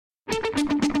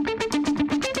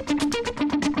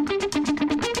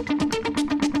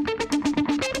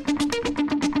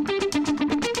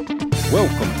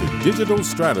Welcome to Digital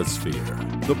Stratosphere,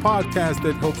 the podcast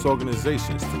that helps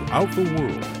organizations throughout the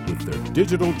world with their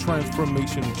digital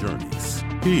transformation journeys.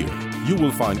 Here, you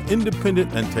will find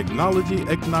independent and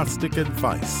technology-agnostic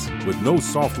advice with no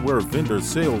software vendor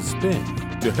sales spin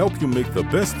to help you make the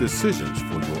best decisions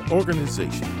for your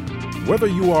organization. Whether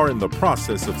you are in the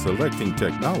process of selecting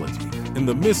technology, in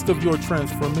the midst of your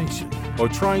transformation, or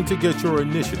trying to get your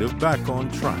initiative back on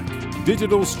track,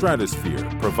 Digital Stratosphere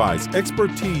provides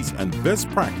expertise and best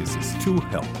practices to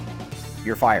help.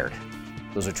 You're fired.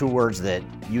 Those are two words that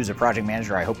you as a project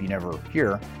manager, I hope you never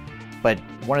hear. But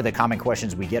one of the common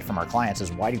questions we get from our clients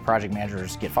is, why do project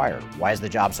managers get fired? Why is the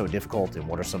job so difficult? And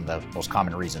what are some of the most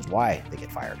common reasons why they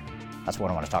get fired? That's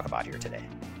what I want to talk about here today.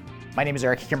 My name is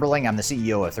Eric Kimberling. I'm the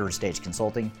CEO of Third Stage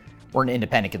Consulting. We're an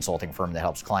independent consulting firm that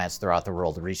helps clients throughout the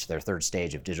world to reach their third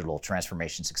stage of digital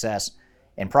transformation success.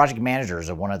 And project managers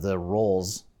are one of the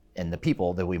roles and the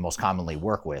people that we most commonly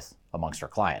work with amongst our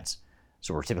clients.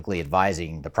 So we're typically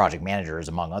advising the project managers,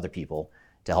 among other people,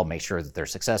 to help make sure that they're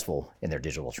successful in their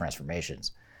digital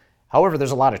transformations. However,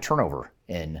 there's a lot of turnover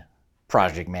in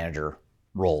project manager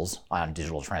roles on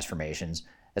digital transformations,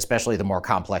 especially the more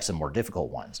complex and more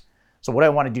difficult ones. So what I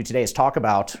want to do today is talk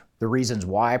about the reasons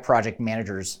why project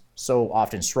managers so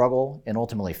often struggle and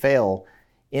ultimately fail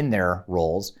in their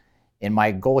roles. And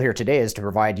my goal here today is to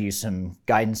provide you some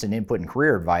guidance and input and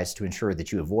career advice to ensure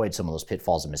that you avoid some of those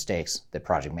pitfalls and mistakes that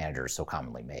project managers so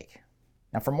commonly make.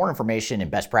 Now, for more information and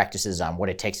best practices on what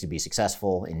it takes to be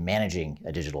successful in managing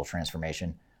a digital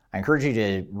transformation, I encourage you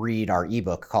to read our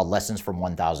ebook called Lessons from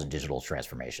 1,000 Digital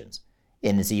Transformations.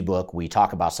 In this ebook, we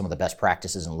talk about some of the best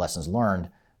practices and lessons learned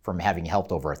from having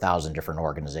helped over 1,000 different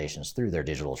organizations through their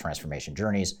digital transformation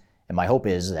journeys. And my hope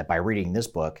is that by reading this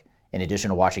book, in addition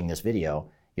to watching this video,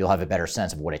 you'll have a better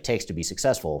sense of what it takes to be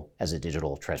successful as a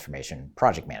digital transformation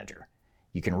project manager.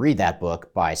 You can read that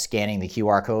book by scanning the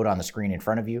QR code on the screen in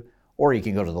front of you, or you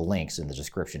can go to the links in the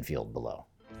description field below.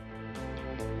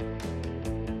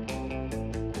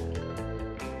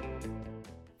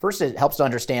 First, it helps to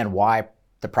understand why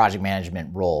the project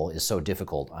management role is so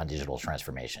difficult on digital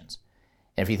transformations.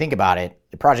 And if you think about it,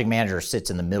 the project manager sits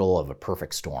in the middle of a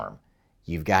perfect storm.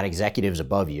 You've got executives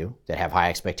above you that have high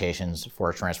expectations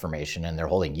for a transformation, and they're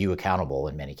holding you accountable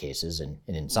in many cases. And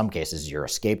in some cases, you're a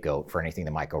scapegoat for anything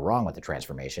that might go wrong with the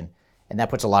transformation. And that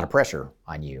puts a lot of pressure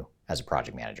on you as a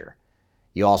project manager.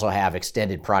 You also have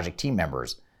extended project team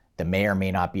members that may or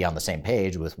may not be on the same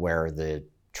page with where the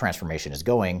transformation is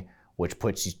going, which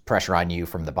puts pressure on you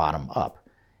from the bottom up.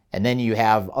 And then you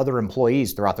have other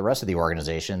employees throughout the rest of the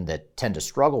organization that tend to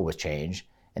struggle with change,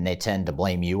 and they tend to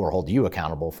blame you or hold you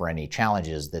accountable for any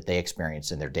challenges that they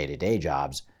experience in their day-to-day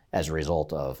jobs as a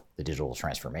result of the digital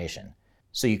transformation.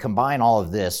 So you combine all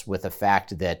of this with the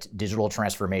fact that digital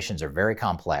transformations are very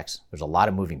complex, there's a lot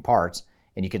of moving parts,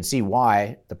 and you can see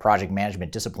why the project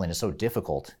management discipline is so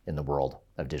difficult in the world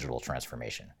of digital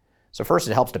transformation. So first,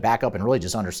 it helps to back up and really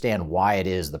just understand why it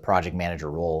is the project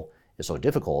manager role is so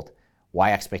difficult,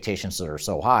 why expectations are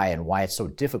so high, and why it's so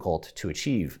difficult to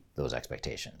achieve those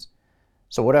expectations.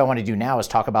 So what I want to do now is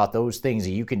talk about those things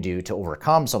that you can do to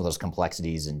overcome some of those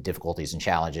complexities and difficulties and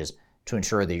challenges to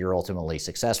ensure that you're ultimately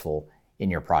successful in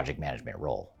your project management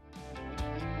role.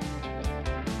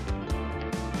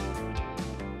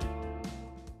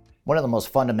 One of the most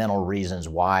fundamental reasons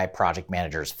why project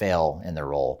managers fail in their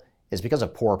role is because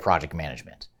of poor project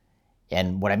management.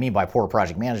 And what I mean by poor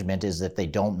project management is that they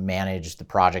don't manage the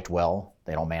project well,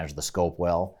 they don't manage the scope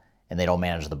well, and they don't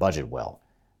manage the budget well.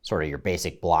 Sort of your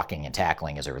basic blocking and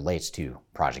tackling as it relates to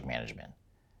project management.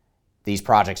 These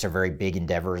projects are very big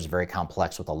endeavors, very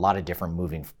complex with a lot of different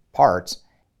moving parts,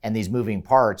 and these moving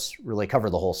parts really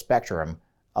cover the whole spectrum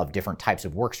of different types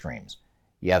of work streams.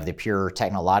 You have the pure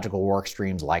technological work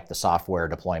streams like the software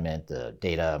deployment, the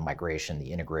data migration,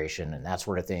 the integration, and that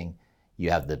sort of thing.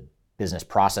 You have the business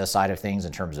process side of things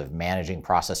in terms of managing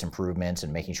process improvements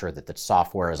and making sure that the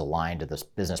software is aligned to the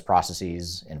business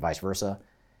processes and vice versa.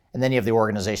 And then you have the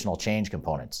organizational change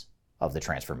components of the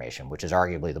transformation, which is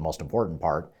arguably the most important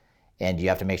part. And you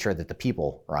have to make sure that the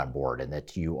people are on board and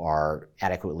that you are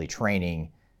adequately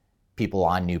training people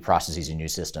on new processes and new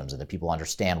systems, and that people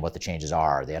understand what the changes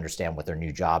are. They understand what their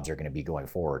new jobs are going to be going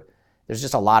forward. There's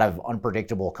just a lot of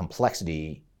unpredictable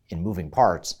complexity in moving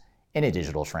parts in a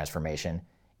digital transformation,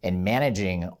 and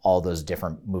managing all those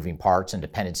different moving parts and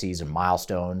dependencies and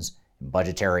milestones, and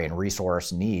budgetary and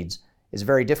resource needs is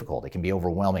very difficult. It can be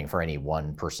overwhelming for any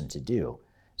one person to do.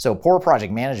 So poor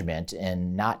project management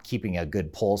and not keeping a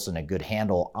good pulse and a good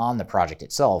handle on the project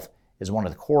itself is one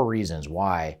of the core reasons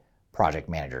why project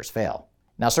managers fail.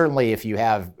 Now, certainly if you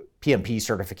have PMP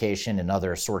certification and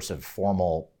other sorts of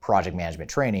formal project management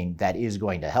training, that is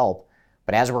going to help.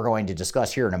 But as we're going to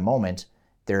discuss here in a moment,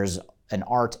 there's an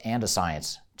art and a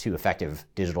science to effective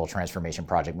digital transformation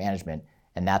project management,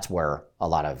 and that's where a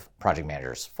lot of project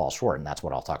managers fall short, and that's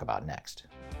what I'll talk about next.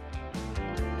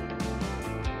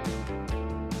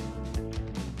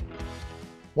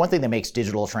 One thing that makes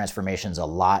digital transformations a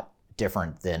lot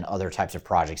different than other types of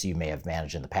projects you may have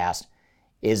managed in the past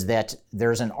is that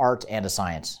there's an art and a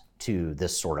science to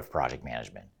this sort of project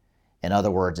management. In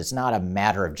other words, it's not a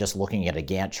matter of just looking at a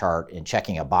Gantt chart and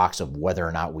checking a box of whether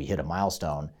or not we hit a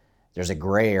milestone. There's a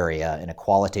gray area and a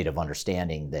qualitative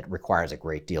understanding that requires a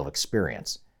great deal of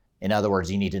experience. In other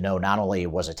words, you need to know not only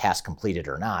was a task completed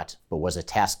or not, but was a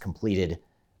task completed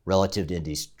relative to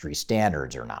industry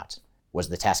standards or not? Was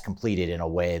the task completed in a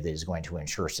way that is going to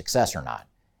ensure success or not?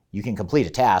 You can complete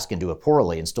a task and do it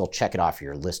poorly and still check it off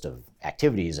your list of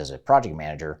activities as a project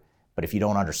manager, but if you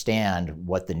don't understand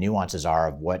what the nuances are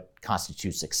of what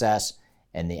constitutes success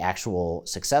and the actual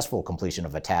successful completion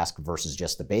of a task versus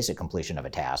just the basic completion of a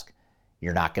task,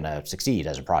 you're not going to succeed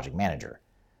as a project manager.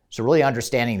 So really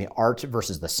understanding the art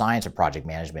versus the science of project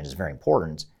management is very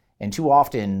important, and too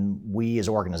often we as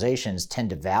organizations tend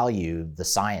to value the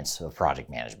science of project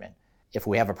management. If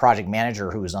we have a project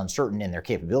manager who is uncertain in their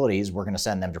capabilities, we're going to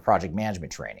send them to project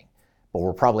management training. But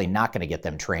we're probably not going to get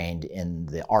them trained in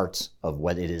the art of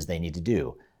what it is they need to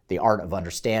do, the art of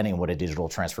understanding what a digital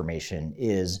transformation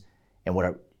is and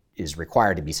what is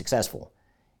required to be successful.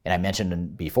 And I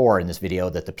mentioned before in this video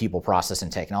that the people, process,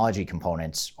 and technology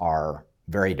components are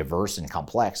very diverse and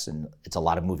complex, and it's a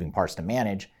lot of moving parts to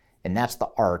manage. And that's the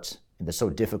art that's so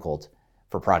difficult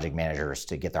for project managers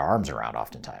to get their arms around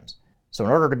oftentimes. So in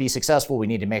order to be successful, we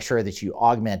need to make sure that you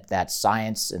augment that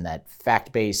science and that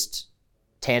fact-based,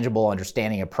 tangible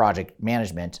understanding of project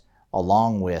management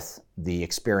along with the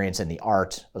experience and the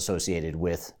art associated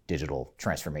with digital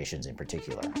transformations in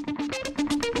particular.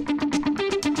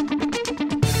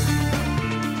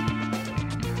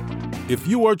 If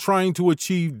you are trying to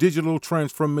achieve digital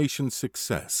transformation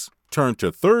success, turn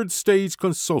to Third Stage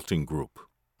Consulting Group.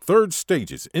 Third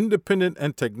Stage's independent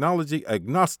and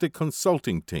technology-agnostic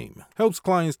consulting team helps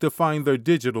clients define their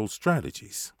digital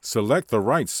strategies, select the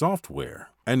right software,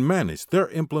 and manage their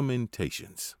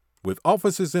implementations. With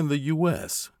offices in the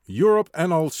U.S., Europe,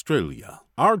 and Australia,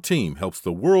 our team helps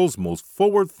the world's most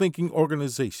forward-thinking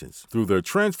organizations through their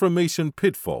transformation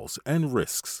pitfalls and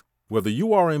risks. Whether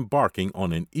you are embarking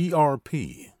on an ERP,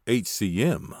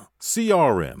 HCM,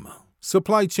 CRM,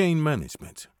 supply chain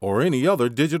management, or any other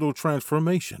digital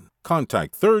transformation,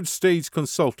 contact Third Stage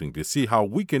Consulting to see how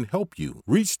we can help you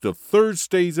reach the third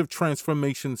stage of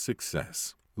transformation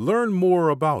success. Learn more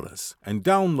about us and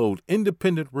download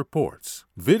independent reports,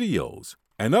 videos,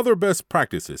 and other best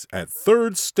practices at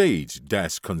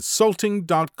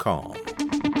thirdstage-consulting.com.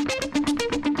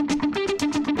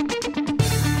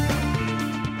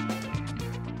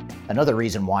 Another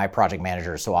reason why project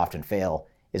managers so often fail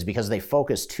is because they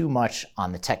focus too much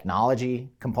on the technology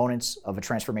components of a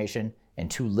transformation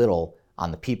and too little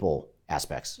on the people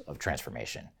aspects of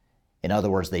transformation. In other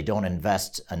words, they don't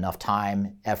invest enough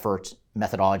time, effort,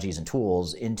 methodologies, and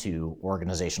tools into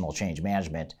organizational change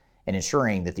management and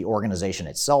ensuring that the organization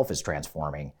itself is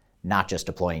transforming, not just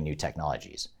deploying new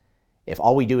technologies. If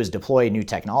all we do is deploy new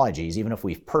technologies, even if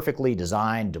we've perfectly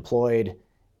designed, deployed,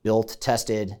 built,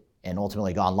 tested, and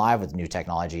ultimately gone live with new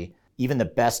technology, even the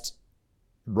best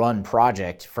run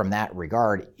project from that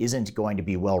regard isn't going to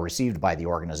be well received by the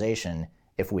organization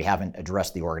if we haven't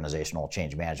addressed the organizational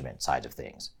change management side of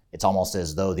things. It's almost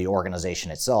as though the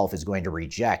organization itself is going to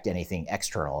reject anything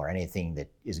external or anything that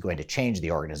is going to change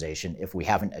the organization if we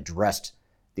haven't addressed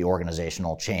the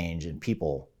organizational change and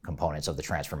people components of the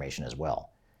transformation as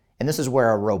well. And this is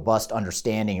where a robust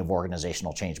understanding of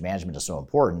organizational change management is so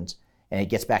important, and it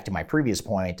gets back to my previous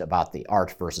point about the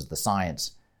art versus the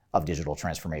science of digital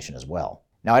transformation as well.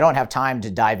 Now, I don't have time to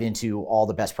dive into all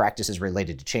the best practices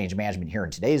related to change management here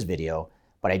in today's video,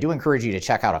 but I do encourage you to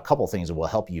check out a couple things that will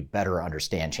help you better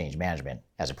understand change management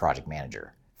as a project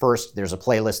manager. First, there's a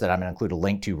playlist that I'm going to include a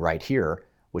link to right here,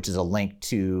 which is a link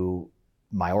to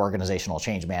my organizational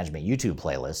change management YouTube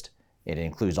playlist. It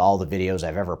includes all the videos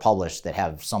I've ever published that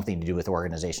have something to do with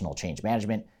organizational change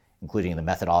management, including the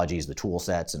methodologies, the tool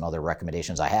sets, and other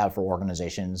recommendations I have for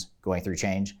organizations going through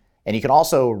change. And you can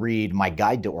also read my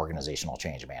Guide to Organizational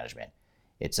Change Management.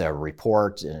 It's a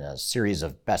report and a series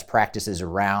of best practices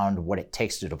around what it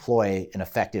takes to deploy an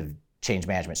effective change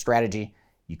management strategy.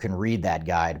 You can read that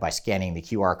guide by scanning the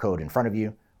QR code in front of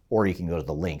you, or you can go to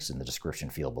the links in the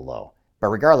description field below. But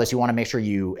regardless, you want to make sure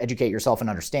you educate yourself and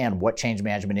understand what change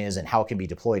management is and how it can be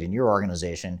deployed in your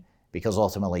organization, because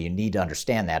ultimately you need to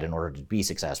understand that in order to be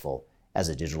successful as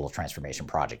a digital transformation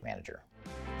project manager.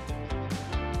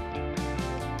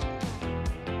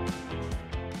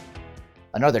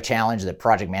 Another challenge that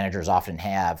project managers often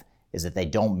have is that they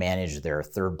don't manage their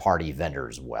third-party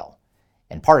vendors well.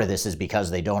 And part of this is because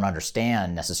they don't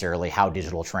understand necessarily how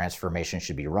digital transformation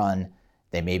should be run.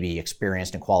 They may be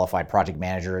experienced and qualified project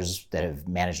managers that have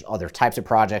managed other types of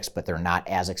projects, but they're not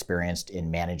as experienced in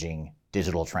managing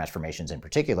digital transformations in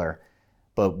particular.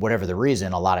 But whatever the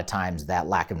reason, a lot of times that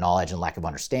lack of knowledge and lack of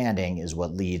understanding is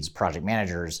what leads project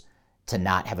managers to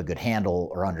not have a good handle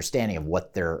or understanding of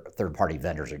what their third-party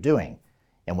vendors are doing.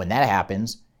 And when that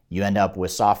happens, you end up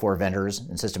with software vendors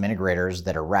and system integrators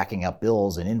that are racking up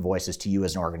bills and invoices to you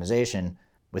as an organization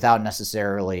without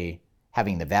necessarily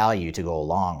having the value to go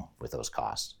along with those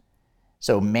costs.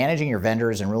 So managing your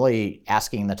vendors and really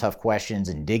asking the tough questions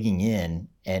and digging in,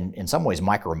 and in some ways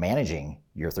micromanaging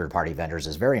your third-party vendors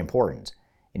is very important.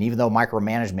 And even though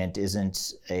micromanagement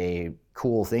isn't a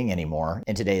cool thing anymore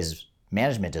in today's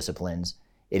management disciplines,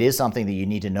 it is something that you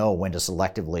need to know when to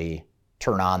selectively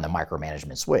turn on the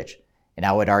micromanagement switch. And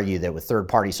I would argue that with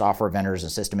third-party software vendors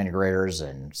and system integrators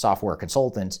and software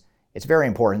consultants, it's very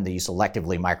important that you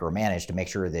selectively micromanage to make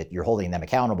sure that you're holding them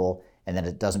accountable and that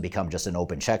it doesn't become just an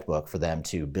open checkbook for them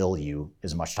to bill you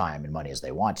as much time and money as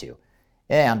they want to.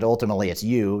 And ultimately, it's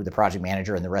you, the project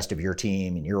manager, and the rest of your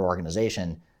team and your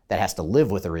organization that has to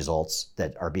live with the results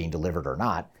that are being delivered or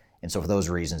not. And so for those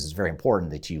reasons, it's very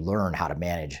important that you learn how to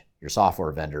manage your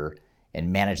software vendor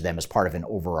and manage them as part of an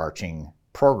overarching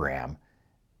program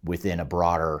within a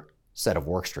broader set of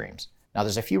work streams. Now,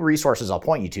 there's a few resources I'll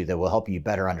point you to that will help you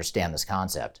better understand this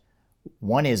concept.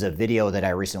 One is a video that I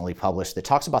recently published that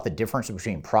talks about the difference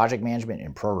between project management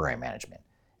and program management.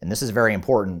 And this is very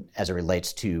important as it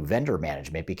relates to vendor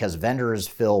management because vendors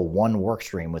fill one work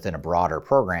stream within a broader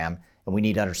program, and we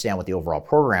need to understand what the overall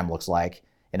program looks like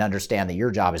and understand that your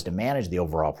job is to manage the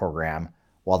overall program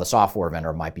while the software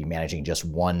vendor might be managing just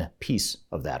one piece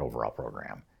of that overall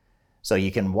program. So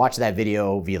you can watch that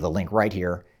video via the link right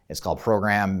here. It's called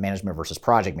Program Management versus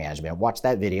Project Management. Watch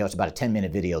that video. It's about a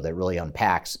 10-minute video that really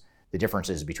unpacks the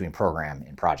differences between program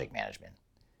and project management.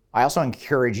 I also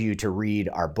encourage you to read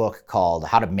our book called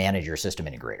How to Manage Your System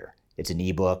Integrator. It's an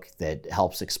ebook that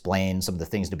helps explain some of the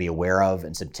things to be aware of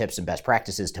and some tips and best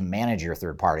practices to manage your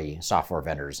third-party software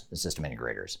vendors and system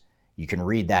integrators. You can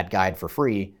read that guide for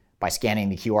free by scanning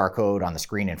the QR code on the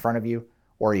screen in front of you,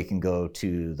 or you can go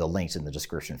to the links in the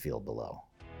description field below.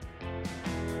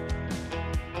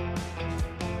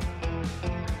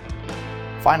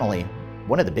 Finally,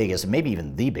 one of the biggest, maybe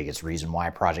even the biggest reason why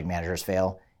project managers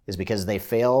fail is because they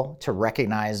fail to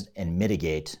recognize and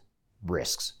mitigate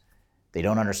risks. They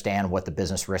don't understand what the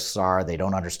business risks are, they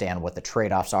don't understand what the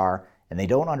trade-offs are, and they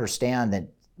don't understand that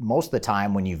most of the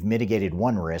time when you've mitigated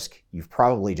one risk, you've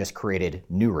probably just created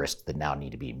new risks that now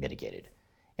need to be mitigated.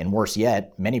 And worse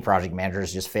yet, many project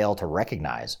managers just fail to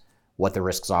recognize what the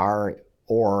risks are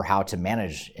or how to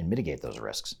manage and mitigate those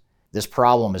risks. This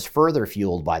problem is further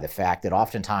fueled by the fact that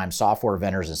oftentimes software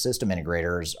vendors and system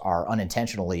integrators are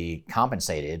unintentionally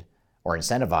compensated or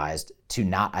incentivized to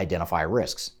not identify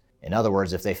risks. In other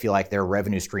words, if they feel like their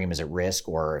revenue stream is at risk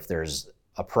or if there's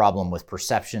a problem with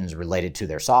perceptions related to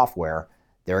their software,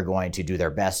 they're going to do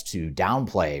their best to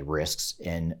downplay risks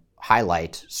and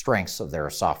highlight strengths of their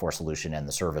software solution and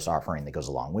the service offering that goes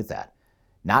along with that.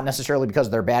 Not necessarily because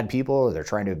they're bad people or they're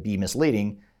trying to be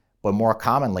misleading, but more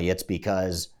commonly it's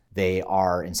because they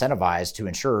are incentivized to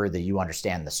ensure that you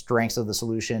understand the strengths of the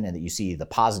solution and that you see the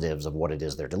positives of what it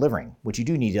is they're delivering, which you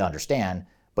do need to understand,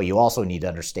 but you also need to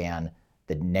understand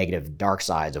the negative dark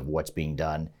sides of what's being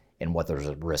done and what those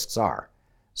risks are.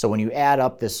 So when you add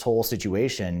up this whole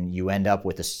situation, you end up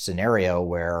with a scenario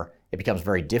where it becomes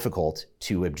very difficult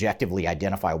to objectively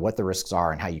identify what the risks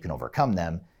are and how you can overcome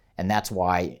them. And that's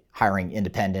why hiring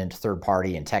independent,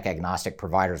 third-party, and tech-agnostic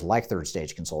providers like Third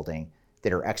Stage Consulting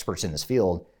that are experts in this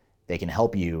field, they can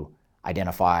help you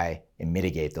identify and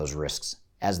mitigate those risks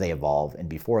as they evolve and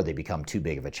before they become too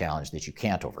big of a challenge that you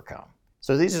can't overcome.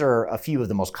 So these are a few of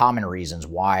the most common reasons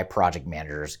why project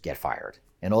managers get fired.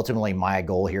 And ultimately, my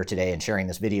goal here today in sharing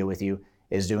this video with you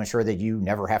is to ensure that you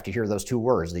never have to hear those two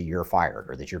words that you're fired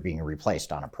or that you're being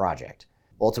replaced on a project.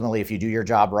 Ultimately, if you do your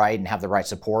job right and have the right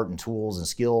support and tools and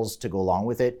skills to go along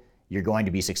with it, you're going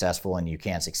to be successful and you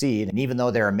can succeed. And even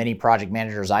though there are many project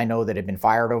managers I know that have been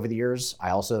fired over the years,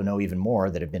 I also know even more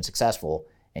that have been successful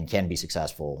and can be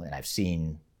successful. And I've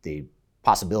seen the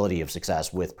possibility of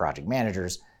success with project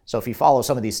managers. So if you follow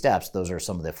some of these steps, those are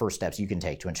some of the first steps you can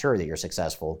take to ensure that you're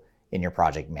successful in your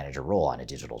project manager role on a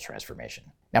digital transformation.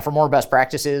 Now, for more best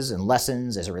practices and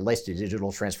lessons as it relates to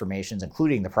digital transformations,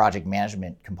 including the project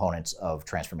management components of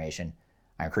transformation,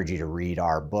 I encourage you to read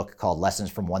our book called Lessons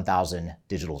from 1000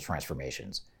 Digital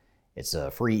Transformations. It's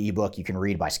a free ebook you can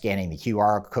read by scanning the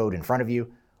QR code in front of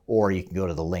you, or you can go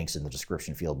to the links in the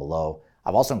description field below.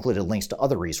 I've also included links to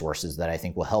other resources that I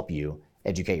think will help you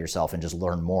educate yourself and just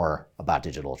learn more about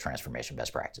digital transformation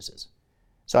best practices.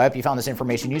 So I hope you found this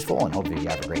information useful and hopefully you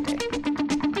have a great day.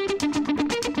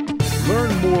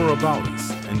 Learn more about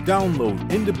us and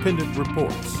download independent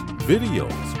reports,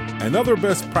 videos, and other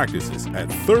best practices at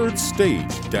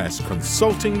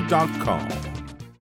thirdstage-consulting.com.